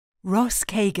Ross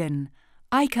Cagan,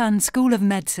 Icahn School of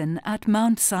Medicine at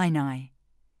Mount Sinai.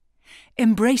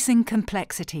 Embracing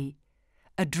Complexity,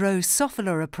 a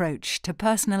Drosophila approach to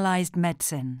personalized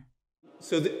medicine.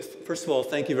 So first of all,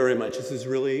 thank you very much. This is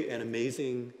really an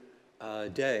amazing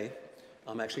day.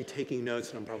 I'm actually taking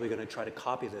notes, and I'm probably going to try to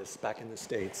copy this back in the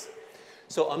States.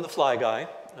 So I'm the fly guy.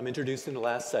 I'm introduced in the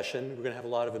last session. We're going to have a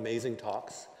lot of amazing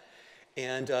talks.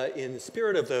 And in the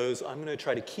spirit of those, I'm going to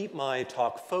try to keep my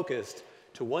talk focused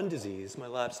to one disease. My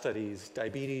lab studies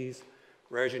diabetes,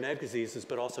 rare genetic diseases,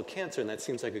 but also cancer, and that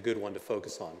seems like a good one to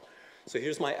focus on. So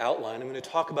here's my outline. I'm going to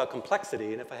talk about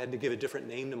complexity, and if I had to give a different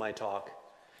name to my talk,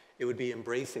 it would be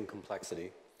Embracing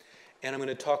Complexity. And I'm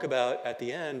going to talk about, at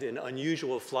the end, an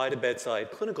unusual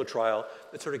fly-to-bedside clinical trial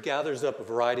that sort of gathers up a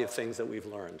variety of things that we've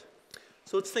learned.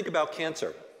 So let's think about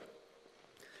cancer.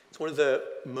 It's one of the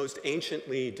most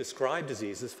anciently described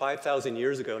diseases. 5,000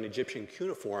 years ago in Egyptian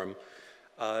cuneiform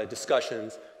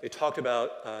discussions, they talked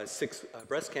about 6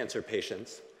 breast cancer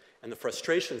patients and the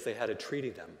frustrations they had at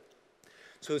treating them.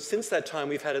 So since that time,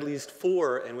 we've had at least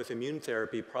 4, and with immune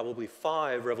therapy, probably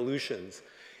 5 revolutions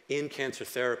in cancer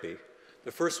therapy.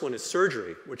 The first one is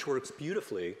surgery, which works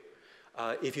beautifully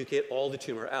if you get all the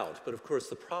tumor out. But of course,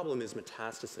 the problem is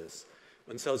metastasis.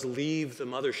 When cells leave the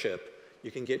mothership, you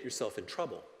can get yourself in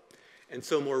trouble. And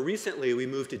so more recently, we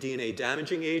moved to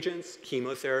DNA-damaging agents,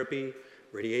 chemotherapy,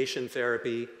 radiation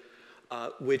therapy,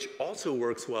 which also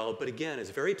works well, but again, is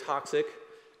very toxic,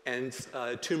 and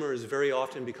tumors very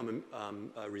often become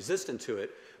resistant to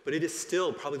it, but it is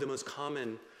still probably the most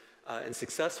common and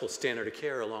successful standard of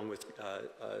care along with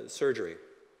surgery.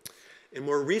 In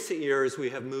more recent years, we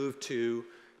have moved to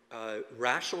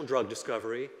rational drug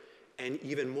discovery, and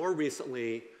even more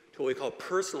recently to what we call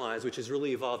personalized, which has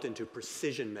really evolved into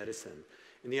precision medicine.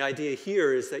 And the idea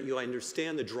here is that you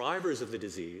understand the drivers of the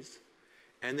disease,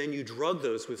 and then you drug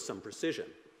those with some precision.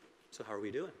 So how are we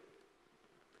doing?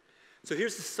 So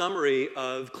here's the summary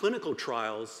of clinical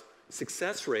trials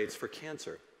success rates for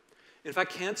cancer. In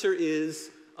fact, cancer is,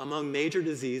 among major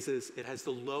diseases, it has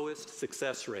the lowest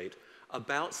success rate.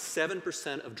 About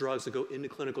 7% of drugs that go into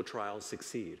clinical trials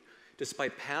succeed,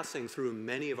 despite passing through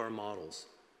many of our models.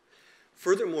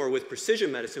 Furthermore, with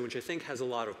precision medicine, which I think has a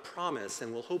lot of promise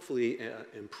and will hopefully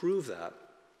improve that,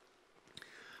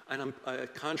 and I'm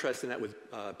contrasting that with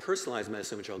personalized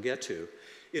medicine, which I'll get to,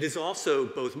 it is also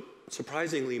both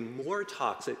surprisingly more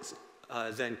toxic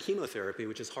than chemotherapy,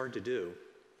 which is hard to do.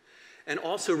 And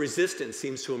also resistance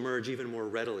seems to emerge even more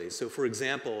readily. So for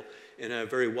example, in a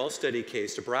very well-studied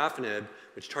case, dabrafenib,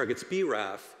 which targets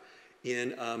BRAF,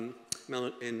 in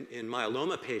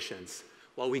myeloma patients,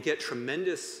 while we get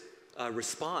tremendous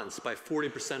response by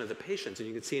 40% of the patients, and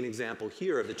you can see an example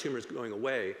here of the tumors going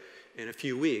away in a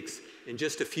few weeks, in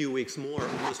just a few weeks more,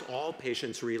 almost all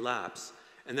patients relapse,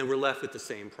 and then we're left with the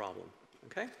same problem,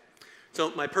 okay?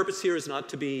 So my purpose here is not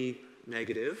to be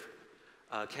negative.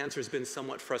 Cancer has been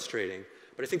somewhat frustrating,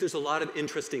 but I think there's a lot of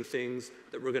interesting things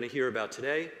that we're going to hear about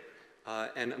today,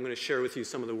 and I'm going to share with you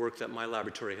some of the work that my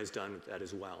laboratory has done with that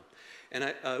as well.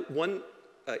 And one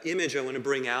image I want to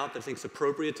bring out that I think is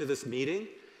appropriate to this meeting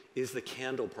is the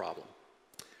candle problem.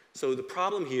 So the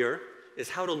problem here is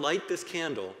how to light this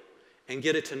candle and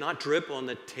get it to not drip on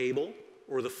the table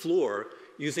or the floor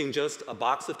using just a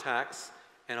box of tacks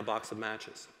and a box of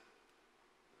matches.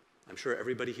 I'm sure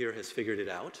everybody here has figured it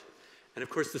out. And of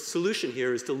course, the solution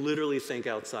here is to literally think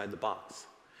outside the box.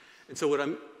 And so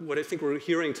what I think we're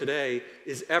hearing today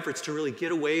is efforts to really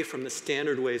get away from the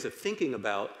standard ways of thinking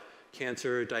about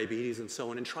cancer, diabetes, and so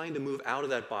on, and trying to move out of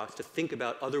that box to think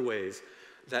about other ways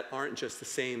that aren't just the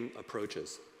same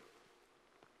approaches.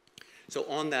 So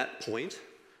on that point,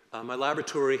 my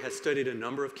laboratory has studied a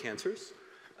number of cancers,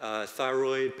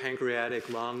 thyroid, pancreatic,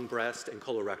 lung, breast, and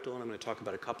colorectal, and I'm going to talk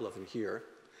about a couple of them here.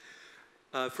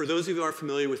 For those of you who aren't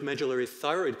familiar with medullary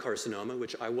thyroid carcinoma,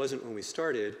 which I wasn't when we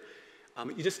started,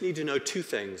 you just need to know 2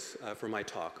 things for my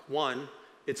talk. One,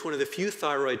 it's one of the few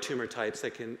thyroid tumor types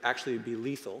that can actually be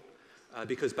lethal,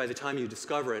 because by the time you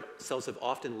discover it, cells have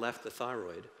often left the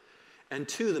thyroid. And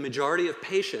 2, the majority of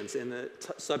patients in the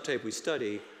subtype we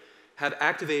study have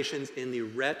activations in the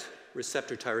RET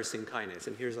receptor tyrosine kinase.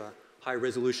 And here's a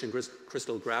high-resolution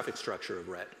crystallographic structure of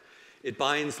RET. It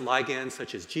binds ligands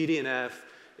such as GDNF,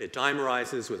 it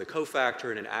dimerizes with a cofactor,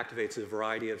 and it activates a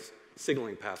variety of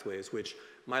signaling pathways, which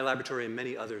my laboratory and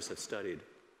many others have studied.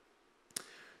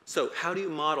 So how do you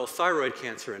model thyroid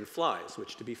cancer in flies,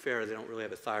 which, to be fair, they don't really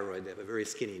have a thyroid, they have a very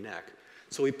skinny neck.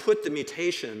 So we put the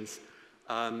mutations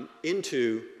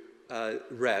into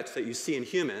RET that you see in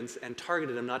humans and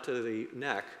targeted them not to the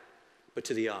neck, but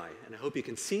to the eye. And I hope you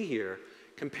can see here,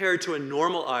 compared to a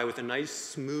normal eye with a nice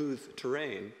smooth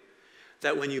terrain,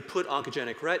 that when you put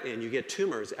oncogenic RET in, you get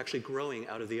tumors actually growing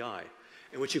out of the eye.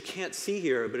 And what you can't see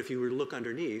here, but if you were to look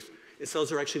underneath, is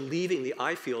cells are actually leaving the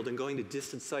eye field and going to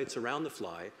distant sites around the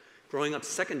fly, growing up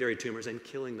secondary tumors and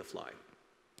killing the fly.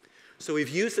 So we've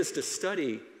used this to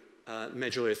study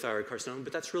medullary thyroid carcinoma,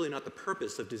 but that's really not the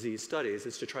purpose of disease studies.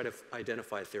 It's to try to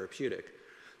identify a therapeutic.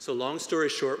 So long story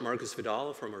short, Marcus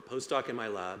Vidal, from our postdoc in my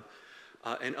lab,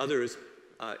 and others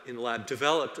in the lab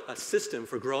developed a system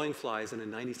for growing flies in a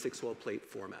 96-well plate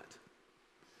format.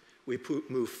 We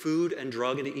move food and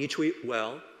drug into each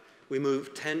well. We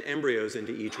move 10 embryos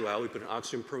into each well. We put an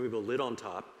oxygen-permeable lid on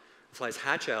top. The flies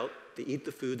hatch out. They eat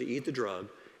the food. They eat the drug.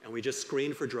 And we just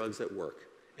screen for drugs that work,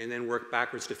 and then work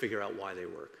backwards to figure out why they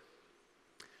work.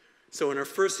 So in our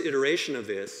first iteration of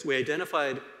this, we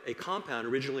identified a compound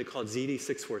originally called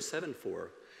ZD6474.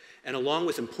 And along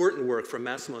with important work from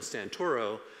Massimo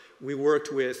Santoro, we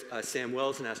worked with Sam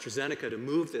Wells and AstraZeneca to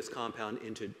move this compound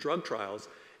into drug trials.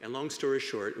 And long story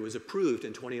short, it was approved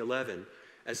in 2011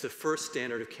 as the first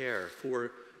standard of care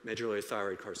for medullary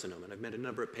thyroid carcinoma. And I've met a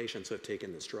number of patients who have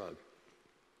taken this drug.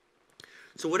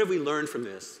 So what have we learned from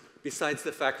this, besides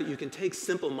the fact that you can take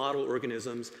simple model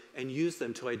organisms and use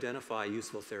them to identify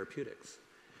useful therapeutics?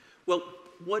 Well,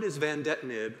 what is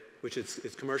vandetanib, which is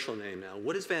its commercial name now,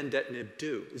 what does vandetanib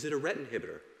do? Is it a RET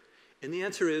inhibitor? And the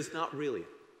answer is not really.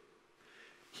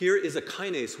 Here is a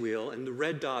kinase wheel, and the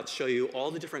red dots show you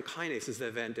all the different kinases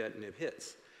that vandetanib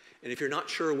hits. And if you're not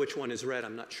sure which one is red,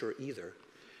 I'm not sure either.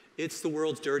 It's the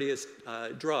world's dirtiest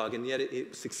drug, and yet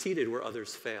it succeeded where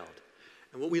others failed.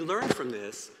 And what we learned from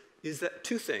this is that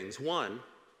two things. One,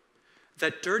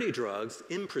 that dirty drugs,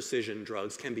 imprecision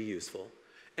drugs, can be useful.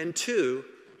 And two,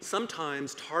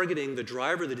 sometimes targeting the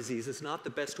driver of the disease is not the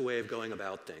best way of going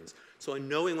about things. So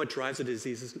knowing what drives the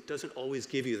disease doesn't always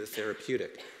give you the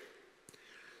therapeutic.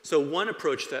 So one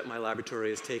approach that my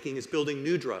laboratory is taking is building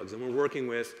new drugs, and we're working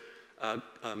with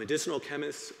medicinal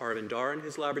chemist Arvind Dar in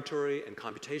his laboratory and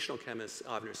computational chemist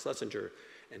Avner Schlesinger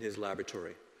in his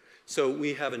laboratory. So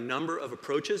we have a number of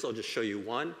approaches. I'll just show you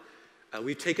one.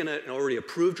 We've taken an already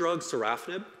approved drug,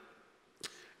 sorafenib,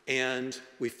 and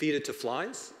we feed it to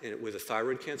flies with a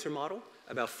thyroid cancer model.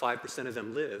 About 5% of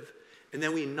them live. And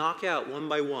then we knock out one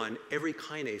by one every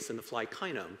kinase in the fly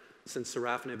kinome, since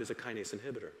sorafenib is a kinase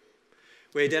inhibitor.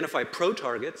 We identify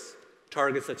pro-targets,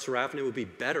 targets that sorafenib would be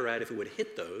better at if it would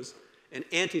hit those, and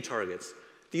anti-targets.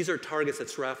 These are targets that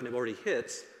sorafenib already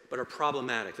hits, but are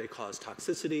problematic. They cause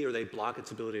toxicity, or they block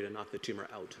its ability to knock the tumor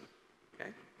out.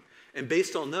 Okay? And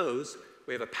based on those,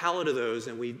 we have a palette of those,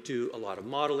 and we do a lot of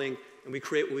modeling, and we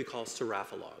create what we call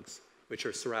sorafologs, which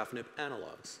are sorafenib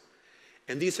analogs.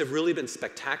 And these have really been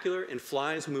spectacular. In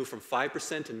flies, we move from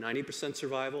 5% to 90%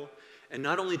 survival. And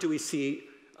not only do we see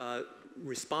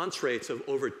response rates of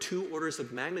over 2 orders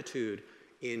of magnitude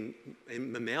in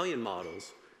mammalian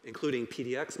models, including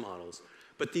PDX models,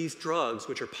 but these drugs,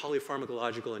 which are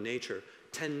polypharmacological in nature,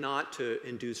 tend not to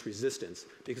induce resistance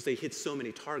because they hit so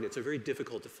many targets. They're very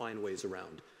difficult to find ways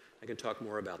around. I can talk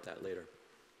more about that later.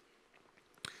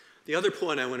 The other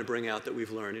point I want to bring out that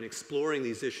we've learned in exploring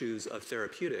these issues of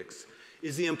therapeutics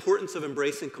is the importance of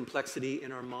embracing complexity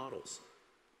in our models.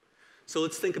 So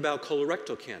let's think about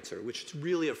colorectal cancer, which is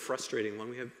really a frustrating one.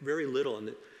 We have very little in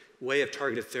the way of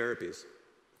targeted therapies.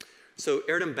 So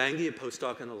Erdem Bangi, a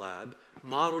postdoc in the lab,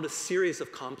 modeled a series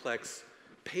of complex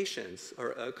patients,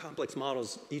 or complex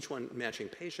models, each one matching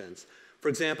patients. For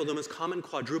example, the most common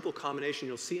quadruple combination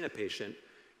you'll see in a patient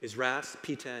is RAS,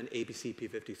 PTEN, ABC,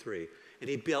 P53. And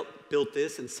he built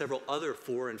this and several other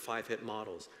 4- and 5-hit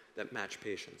models that match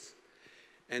patients.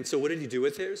 And so what did he do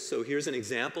with this? So here's an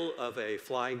example of a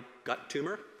fly gut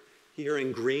tumor. Here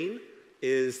in green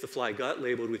is the fly gut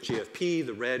labeled with GFP.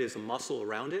 The red is a muscle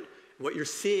around it. And what you're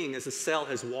seeing is the cell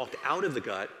has walked out of the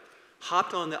gut,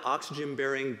 hopped on the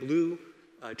oxygen-bearing blue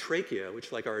trachea,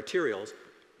 which, like our arterioles,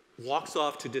 walks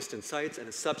off to distant sites, and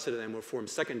a subset of them will form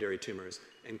secondary tumors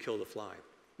and kill the fly.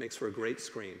 Makes for a great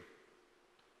screen.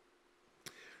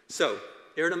 So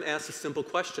Erdem asked a simple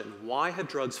question. Why have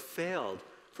drugs failed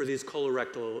for these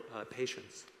colorectal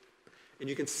patients? And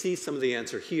you can see some of the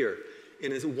answer here.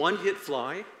 In a one-hit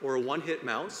fly or a one-hit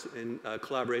mouse in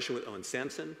collaboration with Owen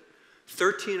Sampson,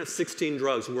 13 of 16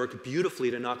 drugs worked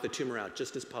beautifully to knock the tumor out,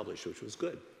 just as published, which was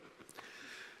good.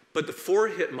 But the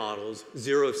 4-hit models,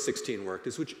 0 of 16 worked,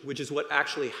 which is what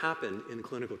actually happened in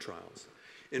clinical trials.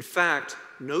 In fact,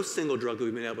 no single drug that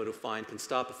we've been able to find can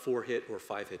stop a 4-hit or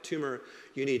 5-hit tumor.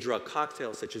 You need drug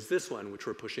cocktails such as this one, which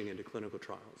we're pushing into clinical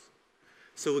trials.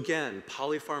 So again,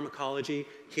 polypharmacology,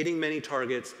 hitting many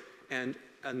targets, and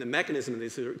the mechanism of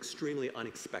these are extremely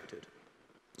unexpected.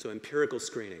 So empirical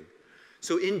screening.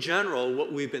 So in general,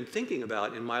 what we've been thinking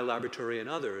about in my laboratory and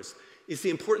others is the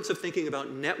importance of thinking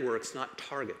about networks, not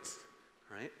targets,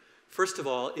 right? First of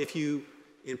all,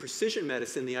 in precision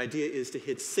medicine, the idea is to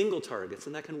hit single targets,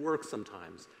 and that can work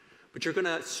sometimes. But you're going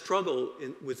to struggle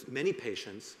with many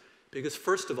patients because,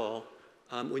 first of all,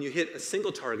 when you hit a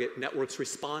single target, networks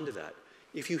respond to that.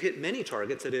 If you hit many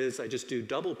targets, that is, I just do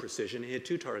double precision and hit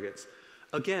 2 targets,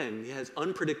 again, it has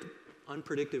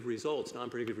non-predictive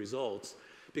results,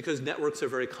 because networks are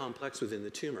very complex within the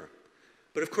tumor.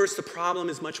 But of course, the problem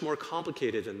is much more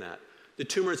complicated than that. The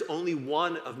tumor is only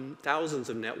one of thousands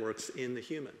of networks in the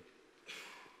human.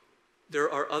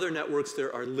 There are other networks,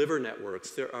 there are liver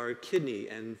networks, there are kidney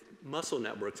and muscle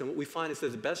networks, and what we find is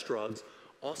that the best drugs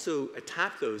also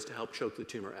attack those to help choke the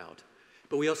tumor out.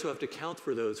 But we also have to account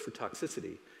for those for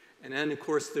toxicity. And then, of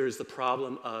course, there's the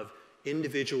problem of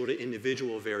individual to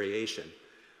individual variation.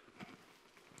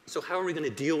 So how are we going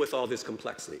to deal with all this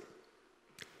complexity?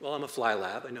 Well, I'm a fly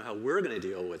lab. I know how we're going to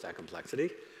deal with that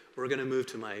complexity. We're going to move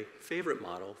to my favorite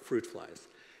model, fruit flies.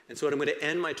 And so what I'm going to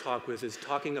end my talk with is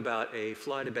talking about a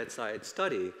fly-to-bedside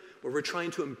study where we're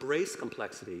trying to embrace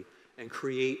complexity and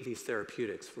create these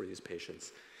therapeutics for these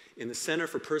patients. In the Center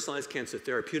for Personalized Cancer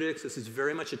Therapeutics, this is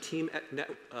very much a team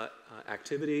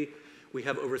activity. We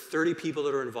have over 30 people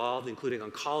that are involved, including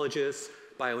oncologists,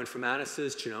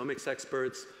 bioinformaticists, genomics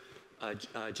experts,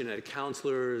 genetic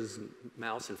counselors,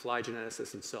 mouse and fly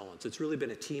geneticists, and so on. So it's really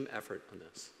been a team effort on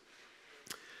this.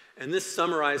 And this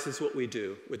summarizes what we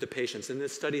do with the patients. And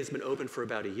this study has been open for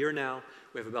about a year now.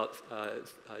 We have about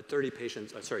 20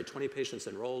 patients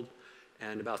enrolled,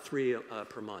 and about 3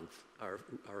 per month are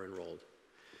enrolled.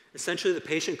 Essentially, the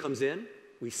patient comes in,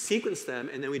 we sequence them,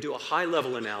 and then we do a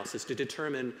high-level analysis to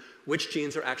determine which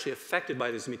genes are actually affected by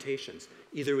these mutations,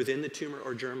 either within the tumor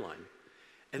or germline.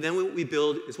 And then what we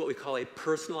build is what we call a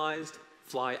personalized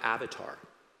fly avatar,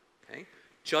 okay?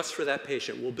 Just for that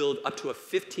patient. We'll build up to a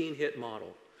 15-hit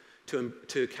model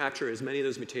to capture as many of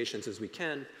those mutations as we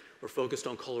can. We're focused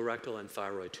on colorectal and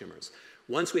thyroid tumors.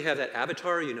 Once we have that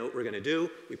avatar, you know what we're going to do.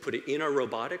 We put it in our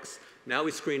robotics. Now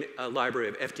we screen a library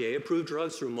of FDA-approved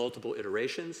drugs through multiple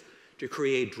iterations to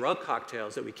create drug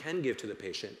cocktails that we can give to the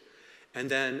patient. And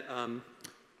then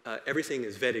everything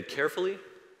is vetted carefully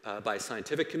by a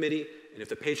scientific committee. And if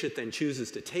the patient then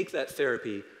chooses to take that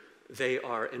therapy, they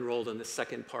are enrolled in the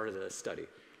second part of the study.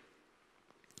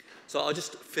 So I'll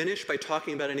just finish by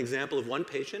talking about an example of one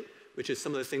patient, which is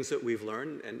some of the things that we've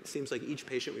learned. And it seems like each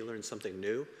patient we learn something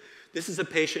new. This is a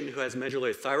patient who has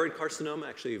medullary thyroid carcinoma,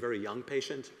 actually a very young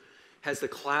patient, has the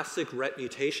classic RET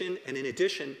mutation, and in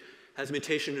addition, has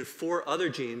mutation in 4 other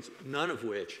genes, none of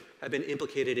which have been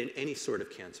implicated in any sort of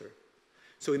cancer.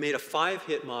 So we made a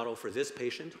 5-hit model for this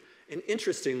patient, and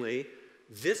interestingly,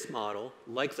 this model,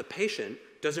 like the patient,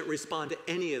 doesn't respond to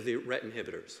any of the RET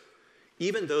inhibitors,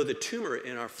 even though the tumor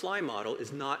in our fly model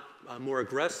is not more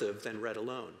aggressive than RET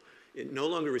alone. It no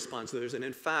longer responds to those, and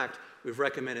in fact, we've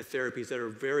recommended therapies that are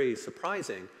very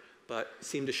surprising, but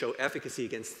seem to show efficacy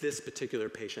against this particular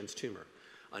patient's tumor.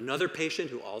 Another patient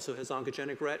who also has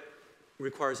oncogenic RET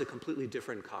requires a completely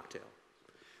different cocktail,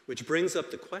 which brings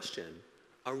up the question,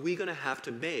 are we going to have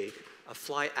to make a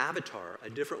fly avatar, a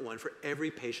different one for every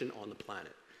patient on the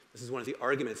planet? This is one of the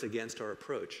arguments against our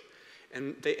approach.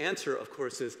 And the answer, of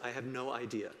course, is I have no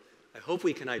idea. I hope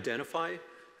we can identify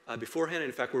beforehand.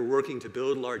 In fact, we're working to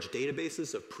build large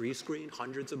databases of pre-screened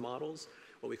hundreds of models,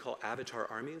 what we call avatar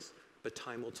armies, but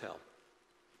time will tell.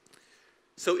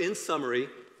 So in summary,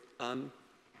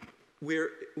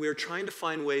 we're trying to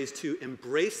find ways to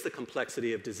embrace the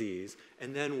complexity of disease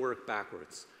and then work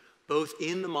backwards, both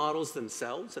in the models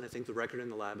themselves, and I think the record in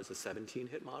the lab is a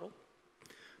 17-hit model,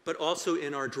 but also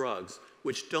in our drugs,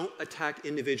 which don't attack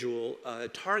individual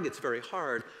targets very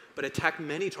hard, but attack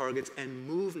many targets and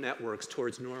move networks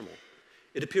towards normal.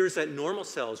 It appears that normal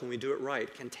cells, when we do it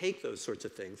right, can take those sorts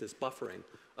of things, this buffering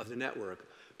of the network,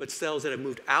 but cells that have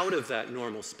moved out of that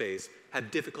normal space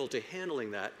have difficulty handling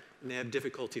that, and they have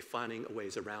difficulty finding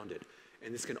ways around it.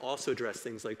 And this can also address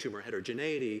things like tumor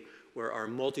heterogeneity, where our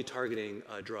multi-targeting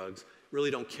drugs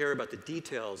really don't care about the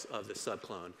details of the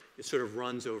subclone. It sort of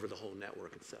runs over the whole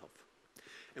network itself.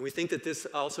 And we think that this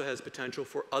also has potential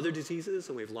for other diseases,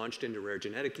 and we've launched into rare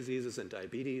genetic diseases and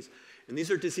diabetes. And these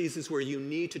are diseases where you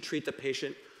need to treat the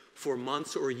patient for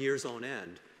months or years on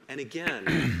end. And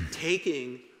again,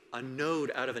 taking a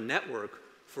node out of a network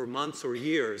for months or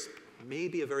years may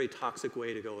be a very toxic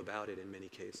way to go about it in many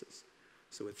cases.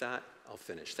 So with that, I'll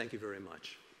finish. Thank you very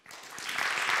much.